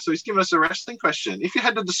 knows we are, so he's given us a wrestling question. If you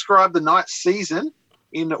had to describe the Knights season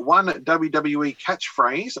in one WWE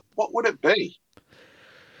catchphrase, what would it be?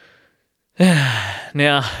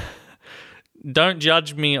 Now, don't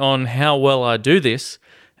judge me on how well I do this.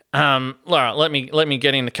 Laura, let me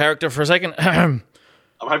get into character for a second. I'm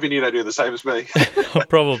hoping you don't do the same as me.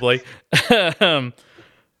 Probably. Damn.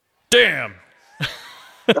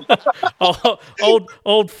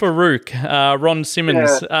 old Farouk, Ron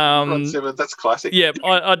Simmons. Ron Simmons, that's classic. Yeah,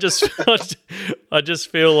 I just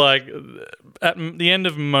feel like at the end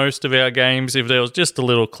of most of our games, if there was just a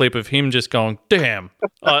little clip of him just going, damn,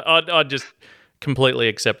 I'd just completely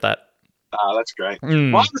accept that. That's great.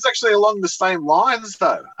 Mine was actually along the same lines,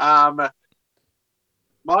 though. Mine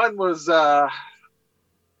was,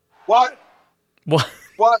 what?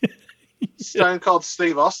 Stone Cold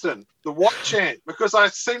Steve Austin, the what chant, because I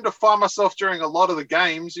seem to find myself during a lot of the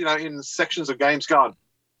games, in sections of games going,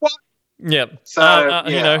 what? Yep. So,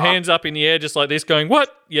 hands up in the air just like this going,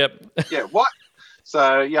 what? Yep. Yeah, what? So,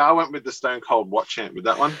 I went with the Stone Cold what chant with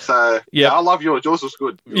that one. So, I love yours. Yours was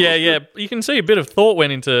good. Yours. You can see a bit of thought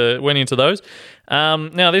went into those.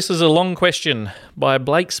 Now, this is a long question by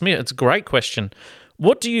Blake Smith. It's a great question.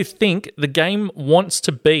 What do you think the game wants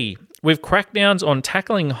to be? With crackdowns on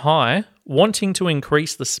tackling high, wanting to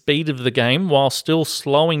increase the speed of the game while still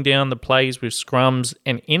slowing down the plays with scrums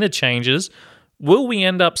and interchanges, will we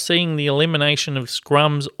end up seeing the elimination of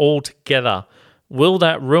scrums altogether? Will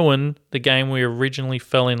that ruin the game we originally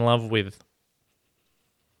fell in love with?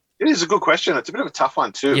 It is a good question. It's a bit of a tough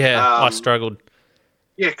one too. Yeah, I struggled.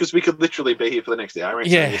 Yeah, because we could literally be here for the next hour.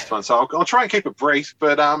 This one, so I'll try and keep it brief.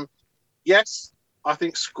 But yes, I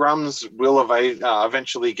think scrums will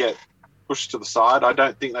eventually get pushed to the side. I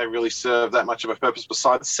don't think they really serve that much of a purpose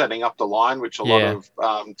besides setting up the line, which a lot of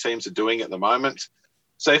teams are doing at the moment.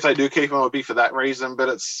 So if they do keep them, it would be for that reason. But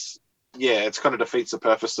it's kind of defeats the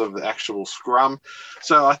purpose of the actual scrum.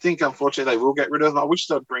 So I think, unfortunately, they will get rid of them. I wish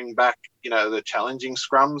they'd bring back, the challenging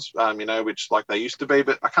scrums, which like they used to be,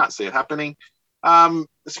 but I can't see it happening.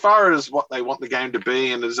 As far as what they want the game to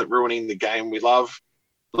be and is it ruining the game we love,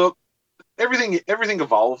 look, everything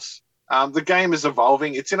evolves. The game is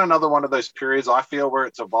evolving. It's in another one of those periods, I feel, where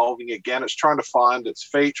it's evolving again. It's trying to find its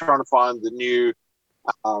feet, trying to find the new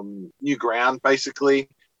ground, basically,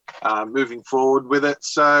 moving forward with it.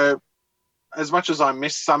 So as much as I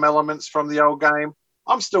miss some elements from the old game,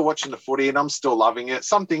 I'm still watching the footy and I'm still loving it.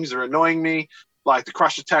 Some things are annoying me, like the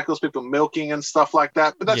crusher tackles, people milking and stuff like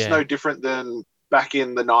that. But that's no different than back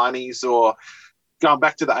in the 90s or going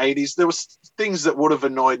back to the 80s. There was things that would have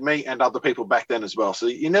annoyed me and other people back then as well. So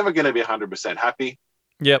you're never going to be 100% happy.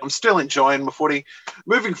 Yeah, I'm still enjoying my footy.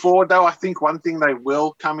 Moving forward, though, I think one thing they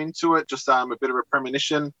will come into it, just a bit of a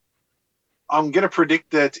premonition. I'm going to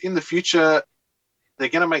predict that in the future, they're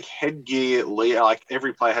going to make headgear, like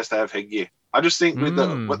every player has to have headgear. I just think with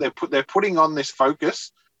what they're putting on this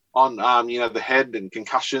focus on, the head and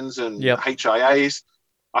concussions and HIAs,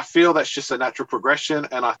 I feel that's just a natural progression.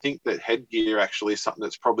 And I think that headgear actually is something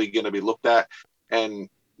that's probably going to be looked at and,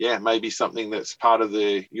 maybe something that's part of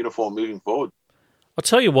the uniform moving forward. I'll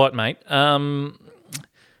tell you what, mate.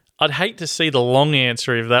 I'd hate to see the long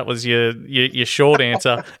answer if that was your short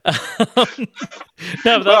answer.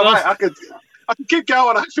 No, but I can keep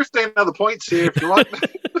going. I have 15 other points here if you want.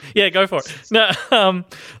 Yeah, go for it. No,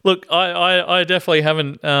 look, I definitely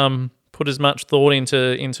haven't put as much thought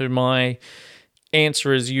into my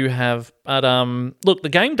answer as you have. But look, the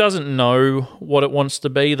game doesn't know what it wants to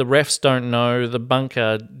be. The refs don't know. The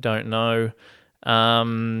bunker don't know.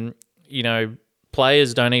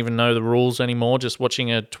 Players don't even know the rules anymore, just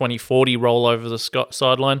watching a 2040 roll over the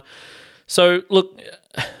sideline. So, look,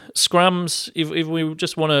 scrums, if we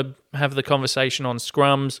just want to have the conversation on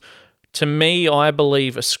scrums, to me, I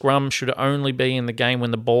believe a scrum should only be in the game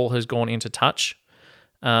when the ball has gone into touch.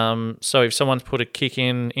 So if someone's put a kick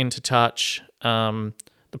into touch, the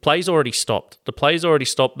play's already stopped.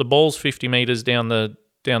 The ball's 50 metres down the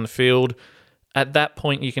field. At that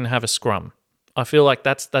point, you can have a scrum. I feel like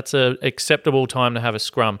that's a acceptable time to have a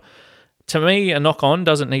scrum. To me, a knock-on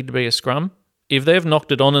doesn't need to be a scrum. If they've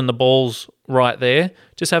knocked it on and the ball's right there,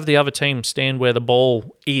 just have the other team stand where the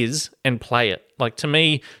ball is and play it. Like to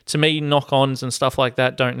me, knock-ons and stuff like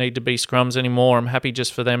that don't need to be scrums anymore. I'm happy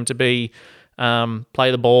just for them to be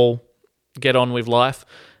play the ball, get on with life.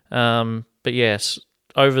 But yes,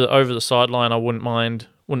 over the sideline, I wouldn't mind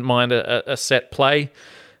a set play.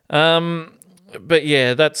 But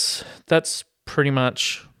yeah, that's pretty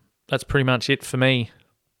much it for me.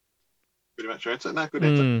 Pretty much your answer. No, good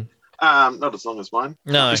answer. Not as long as mine.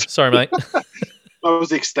 No, sorry, mate. That was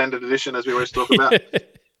the extended edition, as we always talk about.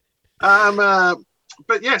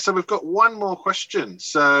 But yeah, so we've got one more question.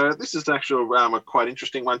 So this is actually a quite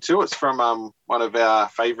interesting one too. It's from one of our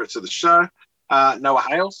favourites of the show, Noah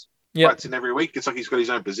Hales. Writes in every week. It's like he's got his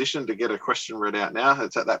own position to get a question read out now.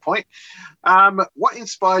 It's at that point. What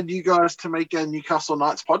inspired you guys to make a Newcastle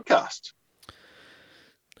Knights podcast?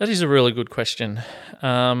 That is a really good question.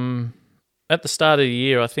 At the start of the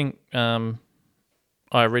year, I think I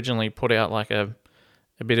originally put out like a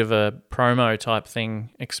bit of a promo type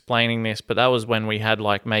thing explaining this, but that was when we had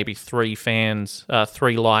like maybe 3 likes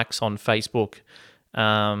on Facebook,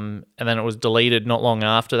 and then it was deleted not long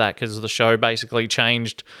after that because the show basically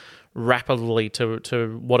changed rapidly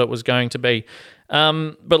to what it was going to be.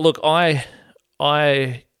 But look, I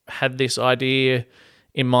had this idea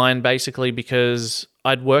in mind basically because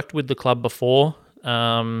I'd worked with the club before,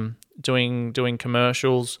 doing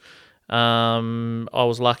commercials. I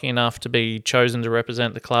was lucky enough to be chosen to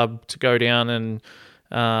represent the club to go down and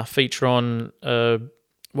feature on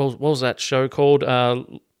what was that show called?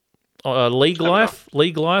 League Life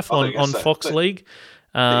on Fox League.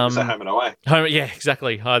 Home and Away. Yeah,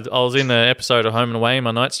 exactly. I was in the episode of Home and Away in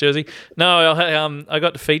my Knights jersey. No, I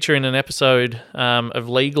got to feature in an episode of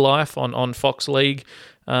League Life on Fox League,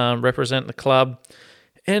 represent the club,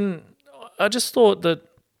 and I just thought that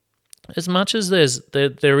as much as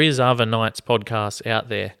there is other Knights podcasts out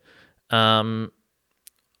there, I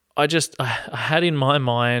had in my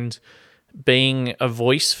mind being a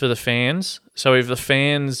voice for the fans. So if the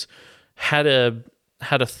fans had a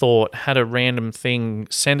thought, had a random thing,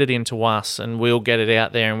 send it in to us and we'll get it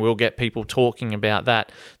out there and we'll get people talking about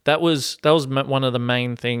that. That was one of the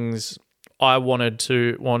main things I wanted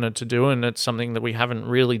to do, and it's something that we haven't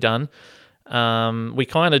really done. We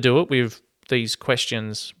kind of do it with these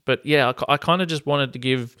questions. But yeah, I kind of just wanted to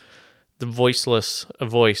give the voiceless a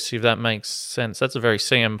voice, if that makes sense. That's a very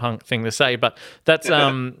CM Punk thing to say, but that's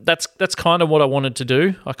kind of what I wanted to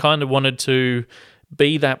do. I kind of wanted to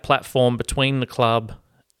be that platform between the club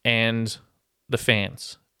and the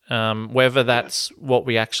fans. Whether that's what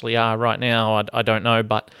we actually are right now, I don't know,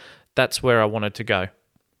 but that's where I wanted to go.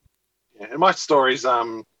 Yeah, and my story's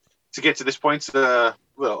to get to this point,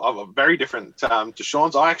 I'm very different to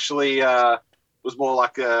Sean's. I actually was more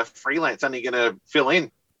like a freelance, only going to fill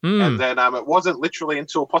in. And then it wasn't literally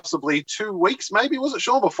until possibly 2 weeks, maybe, was it,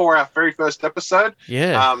 Sean, before our very first episode.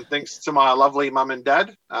 Yeah. Thanks to my lovely mum and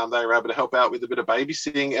dad, they were able to help out with a bit of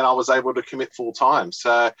babysitting, and I was able to commit full time.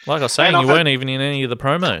 So, like I was saying, you weren't even in any of the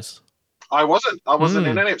promos. I wasn't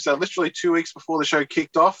in any. So literally 2 weeks before the show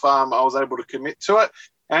kicked off, I was able to commit to it,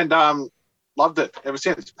 and loved it ever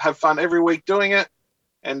since. Have fun every week doing it,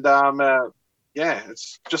 and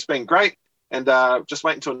it's just been great. And just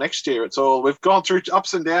wait until next year. We've gone through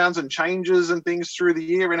ups and downs and changes and things through the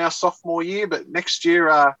year in our sophomore year, but next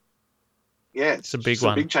year, it's a big some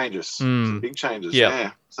one. Big changes. Some big changes. Yep.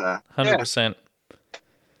 Yeah. So 100%.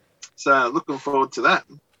 So looking forward to that.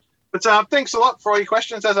 But thanks a lot for all your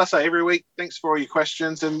questions. As I say every week, thanks for all your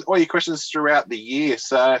questions and all your questions throughout the year.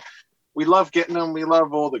 So we love getting them. We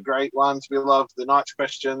love all the great ones. We love the Knights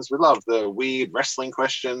questions. We love the weird wrestling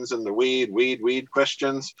questions and the weird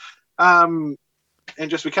questions. And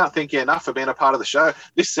just we can't thank you enough for being a part of the show.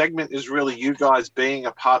 This segment is really you guys being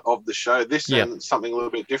a part of the show. This and something a little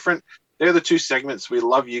bit different. They're the two segments. We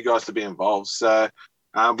love you guys to be involved. So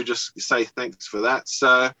we just say thanks for that.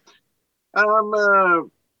 So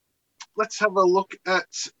let's have a look at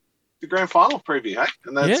the grand final preview, hey?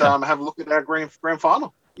 And let's have a look at our grand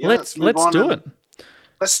final. Yeah, let's do it.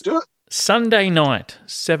 Let's do it. Sunday night,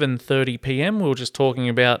 7:30 p.m. We were just talking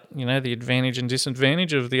about, the advantage and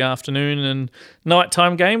disadvantage of the afternoon and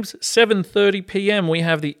nighttime games. 7:30 p.m. we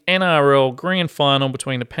have the NRL Grand Final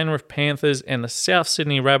between the Penrith Panthers and the South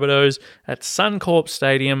Sydney Rabbitohs at Suncorp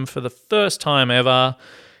Stadium for the first time ever.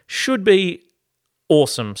 Should be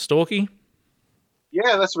awesome, Storky.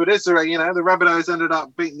 Yeah, that's what it is. The Rabbitohs ended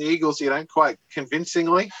up beating the Eagles, quite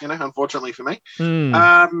convincingly, unfortunately for me.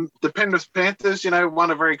 The Penrith Panthers, won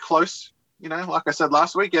a very close, like I said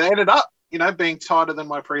last week, it ended up, being tighter than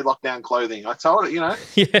my pre-lockdown clothing. I told it,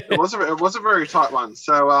 it was a very tight one.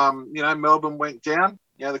 So, Melbourne went down,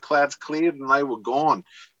 the clouds cleared and they were gone.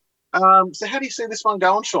 So how do you see this one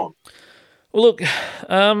going, Sean? Well, look,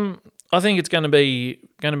 I think it's going to be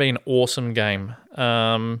an awesome game.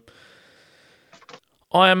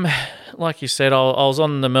 I'm, like you said, I was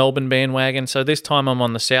on the Melbourne bandwagon, so this time I'm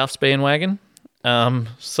on the Souths bandwagon.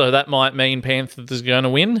 So that might mean Panthers is going to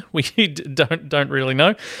win. We don't really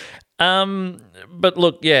know. But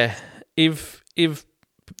look, if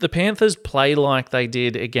the Panthers play like they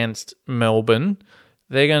did against Melbourne,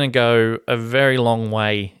 they're going to go a very long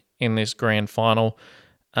way in this grand final.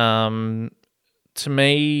 To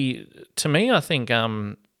me, I think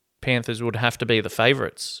Panthers would have to be the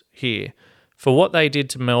favourites here. For what they did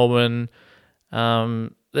to Melbourne,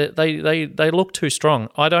 they look too strong.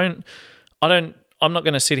 I'm not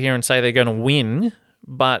going to sit here and say they're going to win,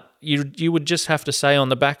 but you would just have to say on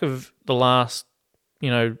the back of the last,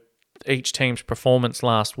 each team's performance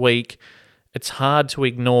last week, it's hard to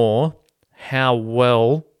ignore how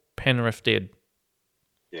well Penrith did.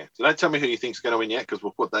 Yeah, so don't tell me who you think's going to win yet, because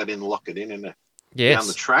we'll put that in, lock it in down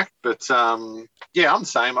the track. But I'm the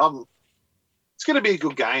same. It's going to be a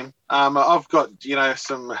good game. I've got,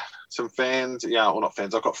 some fans. Well, not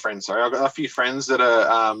fans. I've got friends, sorry. I've got a few friends that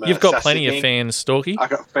are... You've got plenty of fans, Storky. I've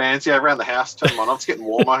got fans, around the house. Turn them on. It's getting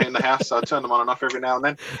warmer in the house, so I turn them on and off every now and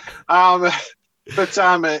then. I've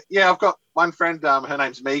got one friend, her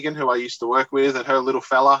name's Megan, who I used to work with, and her little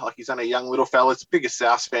fella, he's only a young little fella. It's the biggest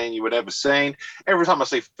South fan you would ever seen. Every time I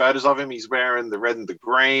see photos of him, he's wearing the red and the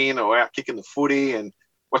green or out kicking the footy and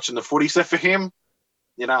watching the footy. So for him,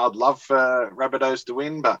 I'd love for Rabbitohs to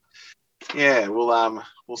win, but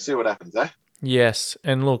we'll see what happens, eh? Yes,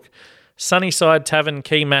 and look, Sunnyside Tavern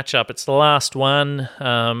key matchup. It's the last one.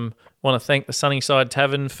 Want to thank the Sunnyside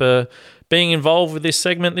Tavern for being involved with this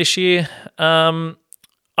segment this year.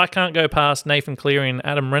 I can't go past Nathan Cleary and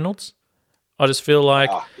Adam Reynolds. I just feel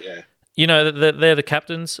like, they're the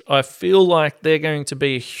captains. I feel like they're going to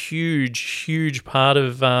be a huge, huge part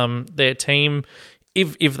of their team.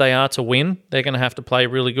 If they are to win, they're going to have to play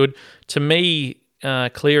really good. To me,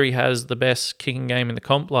 Cleary has the best kicking game in the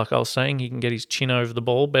comp. Like I was saying, he can get his chin over the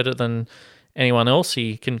ball better than anyone else.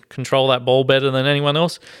 He can control that ball better than anyone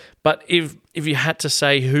else. But if you had to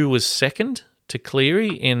say who was second to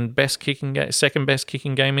Cleary in second best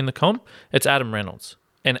kicking game in the comp, it's Adam Reynolds.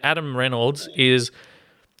 and Adam Reynolds is,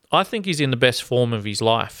 I think he's in the best form of his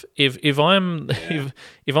life. If I'm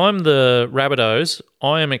if I'm the Rabbitohs,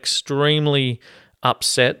 I am extremely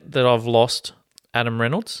upset that I've lost Adam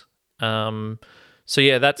Reynolds. So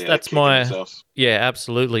yeah, that's my themselves. yeah,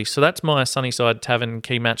 absolutely. So that's my Sunnyside Tavern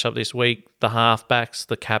key matchup this week. The halfbacks,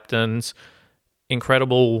 the captains,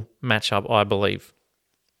 incredible matchup, I believe.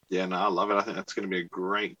 Yeah, no, I love it. I think that's going to be a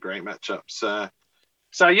great matchup.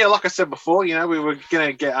 So yeah, like I said before, we were going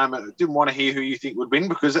to get. Didn't want to hear who you think would win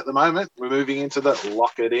because at the moment we're moving into the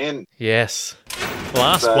lock it in. Yes,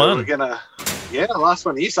 last one. We're gonna. Yeah, the last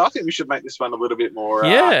one here. So I think we should make this one a little bit more.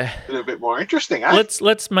 Yeah, a little bit more interesting. Eh?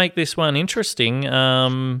 Let's make this one interesting.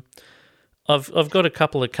 I've got a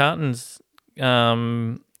couple of cartons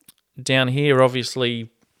down here, obviously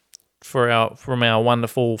from our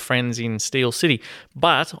wonderful friends in Steel City.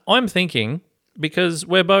 But I'm thinking, because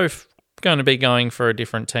we're both going to be going for a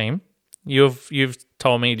different team. You've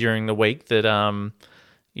told me during the week that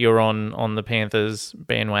you're on the Panthers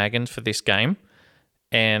bandwagon for this game,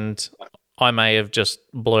 and I may have just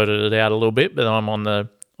blurted it out a little bit, but I'm on the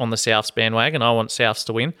Souths bandwagon. I want Souths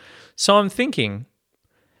to win. So I'm thinking,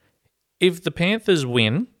 if the Panthers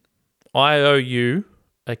win, I owe you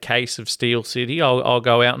a case of Steel City. I'll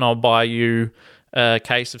go out and I'll buy you a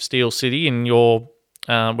case of Steel City in your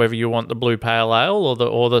whether you want the Blue Pale Ale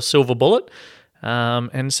or the Silver Bullet.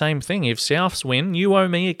 And same thing, if Souths win, you owe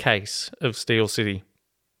me a case of Steel City.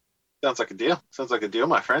 Sounds like a deal. Sounds like a deal,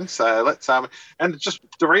 my friend. So let's and just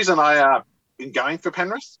the reason I been going for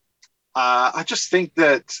Penrith, I just think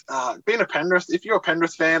that being a Penrith, if you're a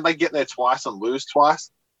Penrith fan, they get there twice and lose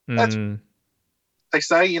twice. That's they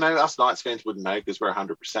say, us Knights fans wouldn't know because we're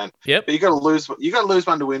 100%. Yep. But you got to lose. You got to lose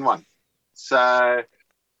one to win one. So I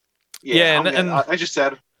just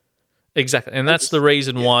said exactly, and that's the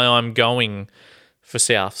reason why I'm going for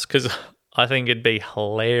Souths, because I think it'd be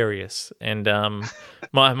hilarious. And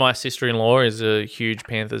my sister-in-law is a huge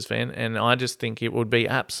Panthers fan, and I just think it would be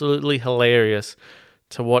absolutely hilarious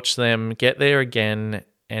to watch them get there again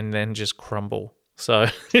and then just crumble. So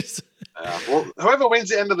well, whoever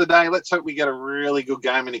wins at the end of the day, let's hope we get a really good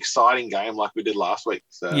game, an exciting game like we did last week.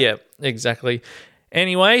 So yeah, exactly.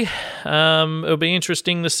 Anyway, it'll be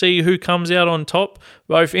interesting to see who comes out on top,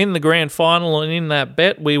 both in the grand final and in that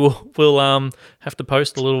bet. We'll have to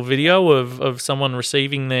post a little video of someone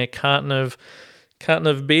receiving their carton of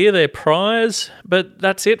beer, their prize. But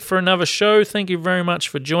that's it for another show. Thank you very much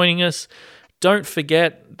for joining us. Don't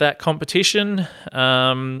forget that competition.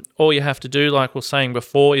 All you have to do, like we were saying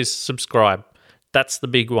before, is subscribe. That's the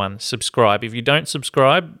big one. Subscribe. If you don't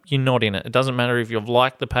subscribe, you're not in it. It doesn't matter if you've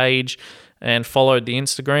liked the page and followed the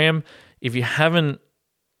Instagram. If you haven't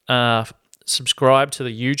subscribed to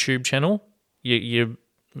the YouTube channel, your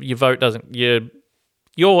vote doesn't.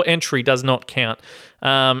 Your entry does not count.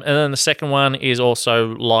 And then the second one is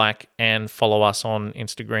also like and follow us on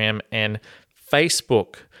Instagram and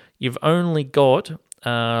Facebook. You've only got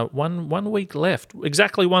one week left.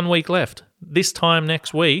 Exactly 1 week left. This time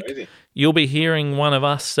next week, you'll be hearing one of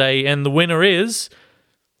us say, and the winner is,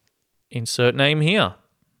 insert name here.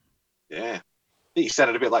 Yeah. You said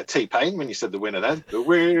it a bit like T-Pain when you said the winner then. The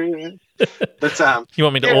winner. But, you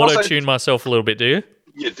want me to auto-tune myself a little bit, do you?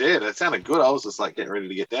 You did. It sounded good. I was just like getting ready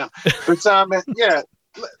to get down. But yeah,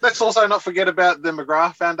 let's also not forget about the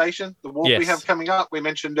McGrath Foundation, the walk we have coming up. We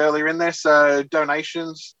mentioned earlier in there. So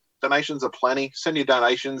donations are plenty. Send your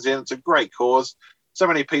donations in. It's a great cause. So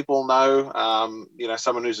many people know,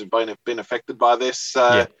 someone who's been affected by this.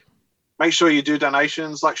 Make sure you do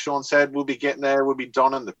donations. Like Sean said, we'll be getting there. We'll be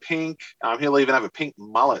donning the pink. He'll even have a pink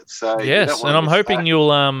mullet. So yes, and I'm hoping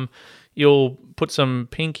you'll put some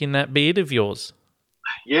pink in that beard of yours.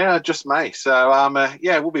 Yeah, just may. So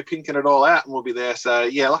we'll be pinking it all out and we'll be there. So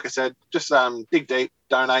yeah, like I said, just dig deep,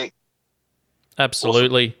 donate.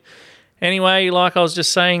 Absolutely. Awesome. Anyway, like I was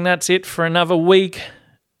just saying, that's it for another week.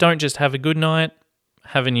 Don't just have a good night,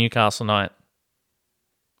 have a Newcastle night.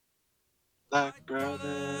 Like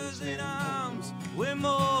brothers in arms, we're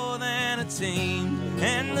more than a team,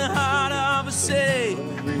 and the heart of a city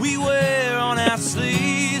we wear on our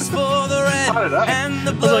sleeves for the red and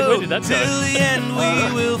the blue. Till the end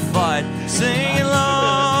we will fight, singing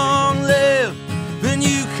long live the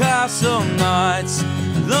Newcastle Knights,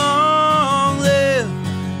 long live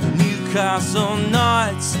the Newcastle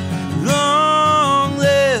Knights, long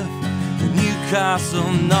live the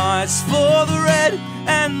Newcastle Knights, for the red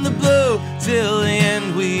and the blue, till the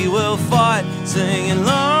end we will fight, singing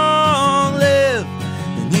long live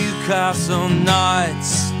the Newcastle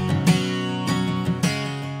Knights.